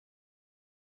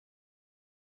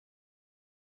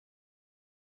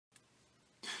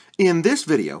In this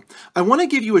video, I want to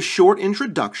give you a short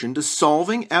introduction to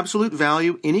solving absolute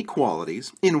value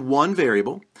inequalities in one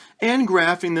variable and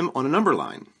graphing them on a number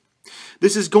line.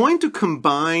 This is going to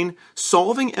combine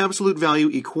solving absolute value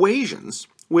equations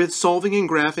with solving and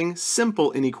graphing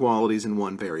simple inequalities in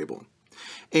one variable.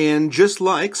 And just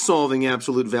like solving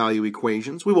absolute value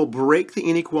equations, we will break the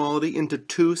inequality into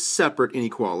two separate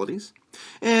inequalities.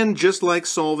 And just like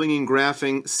solving and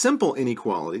graphing simple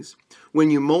inequalities, when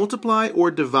you multiply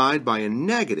or divide by a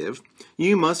negative,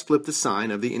 you must flip the sign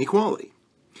of the inequality.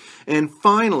 And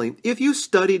finally, if you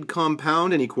studied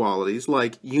compound inequalities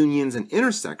like unions and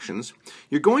intersections,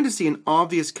 you're going to see an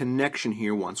obvious connection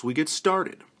here once we get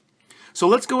started. So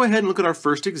let's go ahead and look at our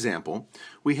first example.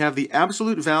 We have the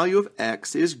absolute value of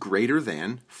x is greater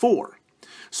than 4.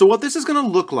 So what this is going to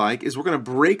look like is we're going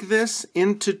to break this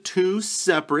into two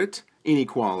separate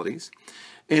inequalities.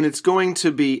 And it's going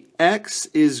to be x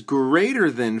is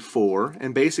greater than 4,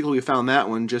 and basically we found that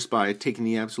one just by taking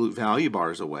the absolute value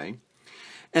bars away.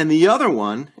 And the other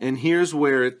one, and here's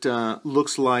where it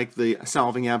looks like the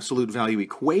solving absolute value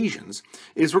equations,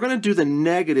 is we're going to do the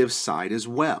negative side as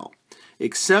well.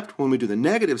 Except when we do the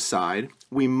negative side,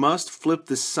 we must flip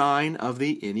the sign of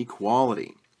the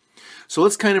inequality. So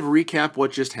let's kind of recap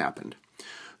what just happened.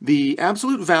 The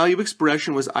absolute value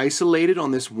expression was isolated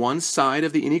on this one side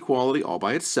of the inequality all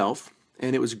by itself,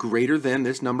 and it was greater than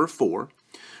this number 4.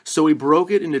 So we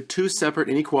broke it into two separate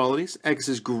inequalities. X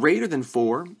is greater than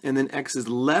 4, and then x is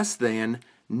less than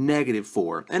negative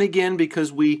 4. And again,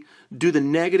 because we do the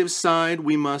negative side,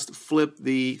 we must flip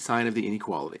the sign of the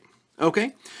inequality.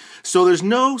 Okay? So there's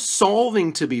no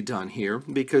solving to be done here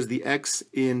because the x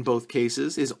in both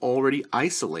cases is already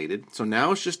isolated. So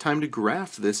now it's just time to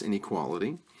graph this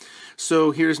inequality.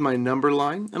 So here's my number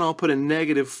line, and I'll put a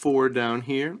negative 4 down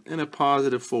here and a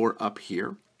positive 4 up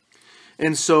here.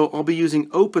 And so I'll be using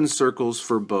open circles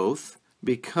for both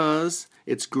because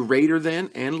it's greater than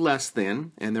and less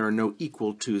than, and there are no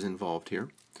equal to's involved here.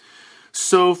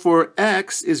 So for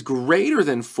x is greater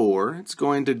than 4, it's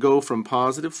going to go from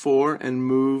positive 4 and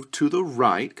move to the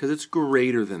right because it's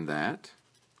greater than that.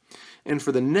 And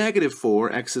for the negative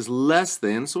 4, x is less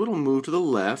than, so it'll move to the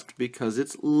left because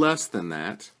it's less than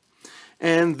that.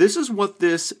 And this is what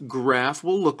this graph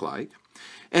will look like.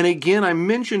 And again, I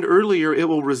mentioned earlier it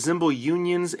will resemble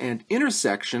unions and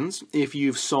intersections if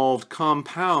you've solved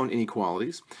compound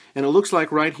inequalities. And it looks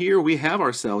like right here we have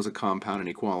ourselves a compound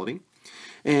inequality.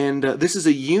 And this is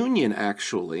a union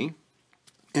actually.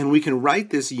 And we can write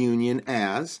this union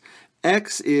as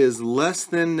x is less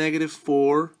than negative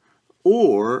 4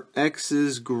 or x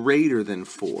is greater than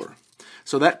 4.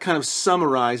 So that kind of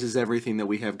summarizes everything that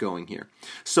we have going here.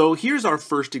 So here's our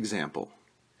first example.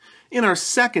 In our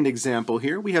second example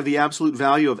here, we have the absolute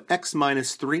value of x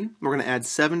minus 3. We're going to add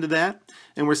 7 to that,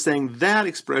 and we're saying that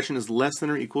expression is less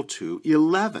than or equal to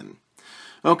 11.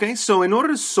 Okay, so in order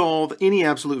to solve any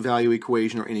absolute value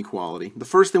equation or inequality, the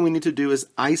first thing we need to do is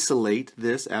isolate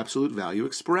this absolute value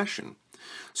expression.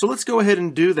 So let's go ahead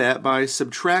and do that by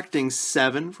subtracting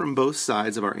 7 from both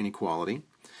sides of our inequality.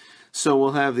 So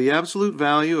we'll have the absolute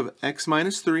value of x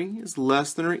minus 3 is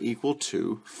less than or equal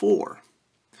to 4.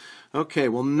 Okay,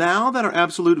 well now that our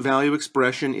absolute value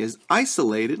expression is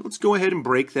isolated, let's go ahead and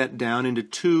break that down into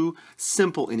two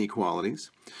simple inequalities.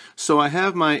 So I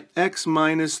have my x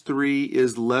minus 3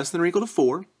 is less than or equal to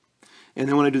 4. And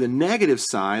then when I do the negative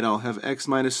side, I'll have x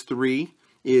minus 3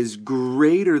 is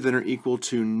greater than or equal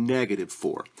to negative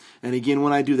 4. And again,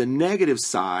 when I do the negative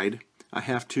side, I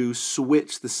have to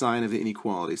switch the sign of the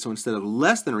inequality. So instead of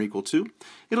less than or equal to,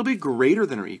 it'll be greater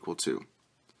than or equal to.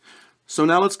 So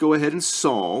now let's go ahead and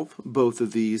solve both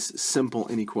of these simple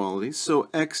inequalities. So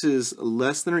x is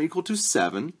less than or equal to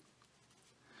 7.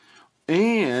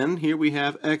 And here we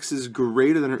have x is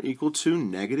greater than or equal to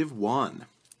negative 1.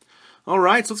 All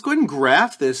right, so let's go ahead and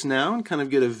graph this now and kind of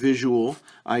get a visual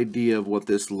idea of what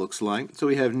this looks like. So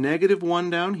we have negative 1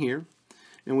 down here,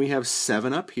 and we have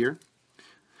 7 up here.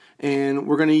 And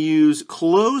we're going to use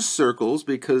closed circles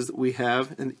because we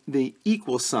have the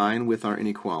equal sign with our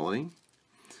inequality.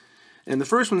 And the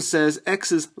first one says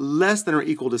x is less than or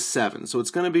equal to 7. So it's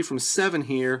going to be from 7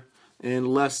 here and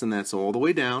less than that, so all the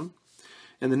way down.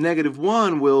 And the negative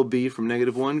 1 will be from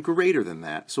negative 1 greater than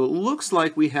that. So it looks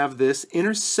like we have this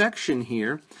intersection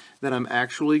here that I'm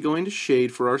actually going to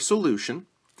shade for our solution.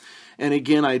 And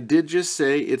again, I did just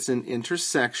say it's an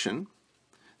intersection.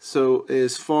 So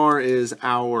as far as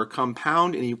our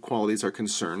compound inequalities are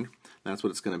concerned, That's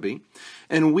what it's going to be.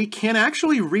 And we can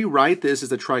actually rewrite this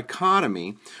as a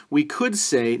trichotomy. We could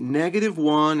say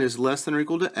 -1 is less than or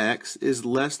equal to x is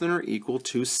less than or equal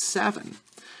to 7.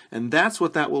 And that's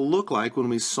what that will look like when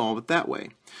we solve it that way.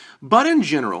 But in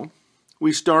general,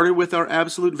 we started with our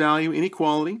absolute value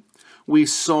inequality. We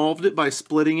solved it by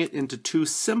splitting it into two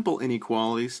simple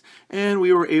inequalities, and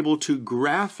we were able to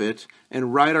graph it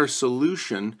and write our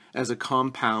solution as a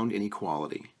compound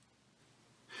inequality.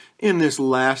 In this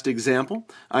last example,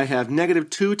 I have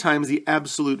 -2 times the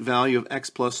absolute value of x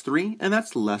plus 3, and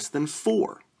that's less than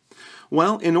 4.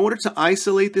 Well, in order to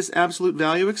isolate this absolute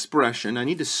value expression, I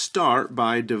need to start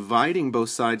by dividing both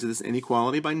sides of this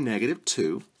inequality by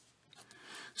 -2.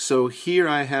 So here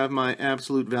I have my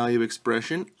absolute value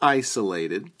expression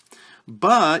isolated,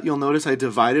 but you'll notice I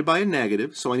divided by a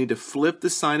negative, so I need to flip the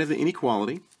sign of the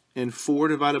inequality, and 4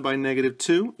 divided by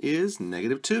 -2 is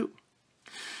 -2.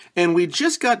 And we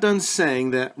just got done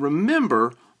saying that,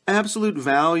 remember, absolute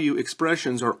value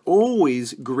expressions are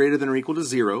always greater than or equal to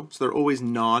 0, so they're always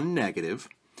non-negative.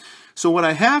 So what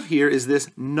I have here is this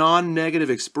non-negative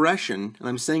expression, and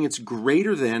I'm saying it's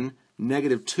greater than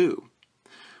 -2.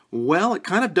 Well, it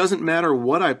kind of doesn't matter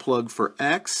what I plug for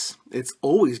x, it's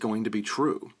always going to be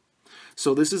true.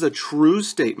 So this is a true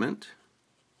statement,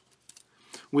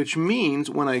 which means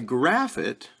when I graph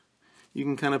it, you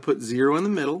can kind of put 0 in the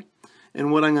middle,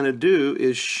 and what I'm going to do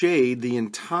is shade the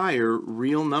entire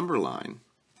real number line.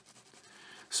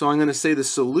 So I'm going to say the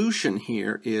solution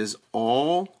here is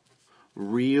all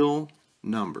real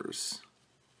numbers.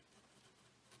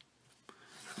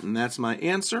 And that's my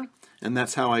answer, and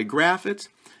that's how I graph it.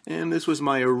 And this was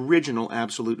my original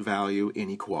absolute value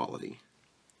inequality.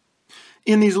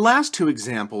 In these last two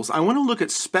examples, I want to look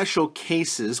at special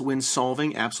cases when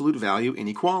solving absolute value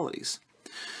inequalities.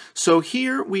 So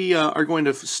here we are going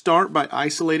to start by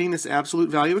isolating this absolute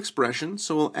value expression,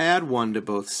 so we'll add 1 to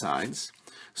both sides.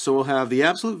 So we'll have the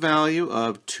absolute value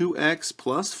of 2x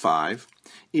plus 5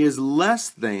 is less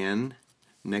than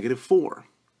 -4.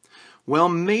 Well,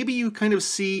 maybe you kind of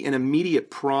see an immediate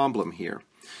problem here.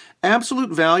 Absolute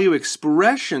value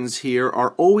expressions here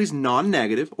are always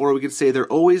non-negative, or we could say they're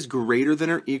always greater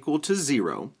than or equal to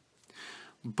 0.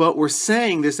 But we're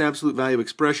saying this absolute value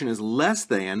expression is less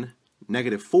than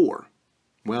 -4.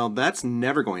 Well, that's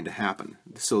never going to happen.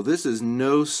 So this is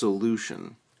no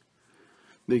solution,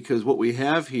 because what we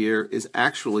have here is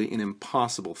actually an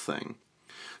impossible thing.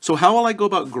 So how will I go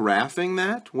about graphing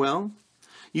that? Well,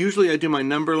 usually I do my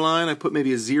number line, I put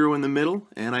maybe a 0 in the middle,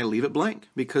 and I leave it blank,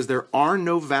 because there are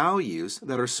no values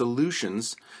that are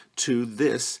solutions to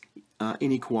this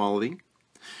inequality.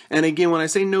 And again, when I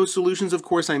say no solutions, of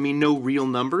course, I mean no real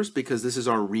numbers, because this is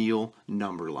our real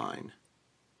number line.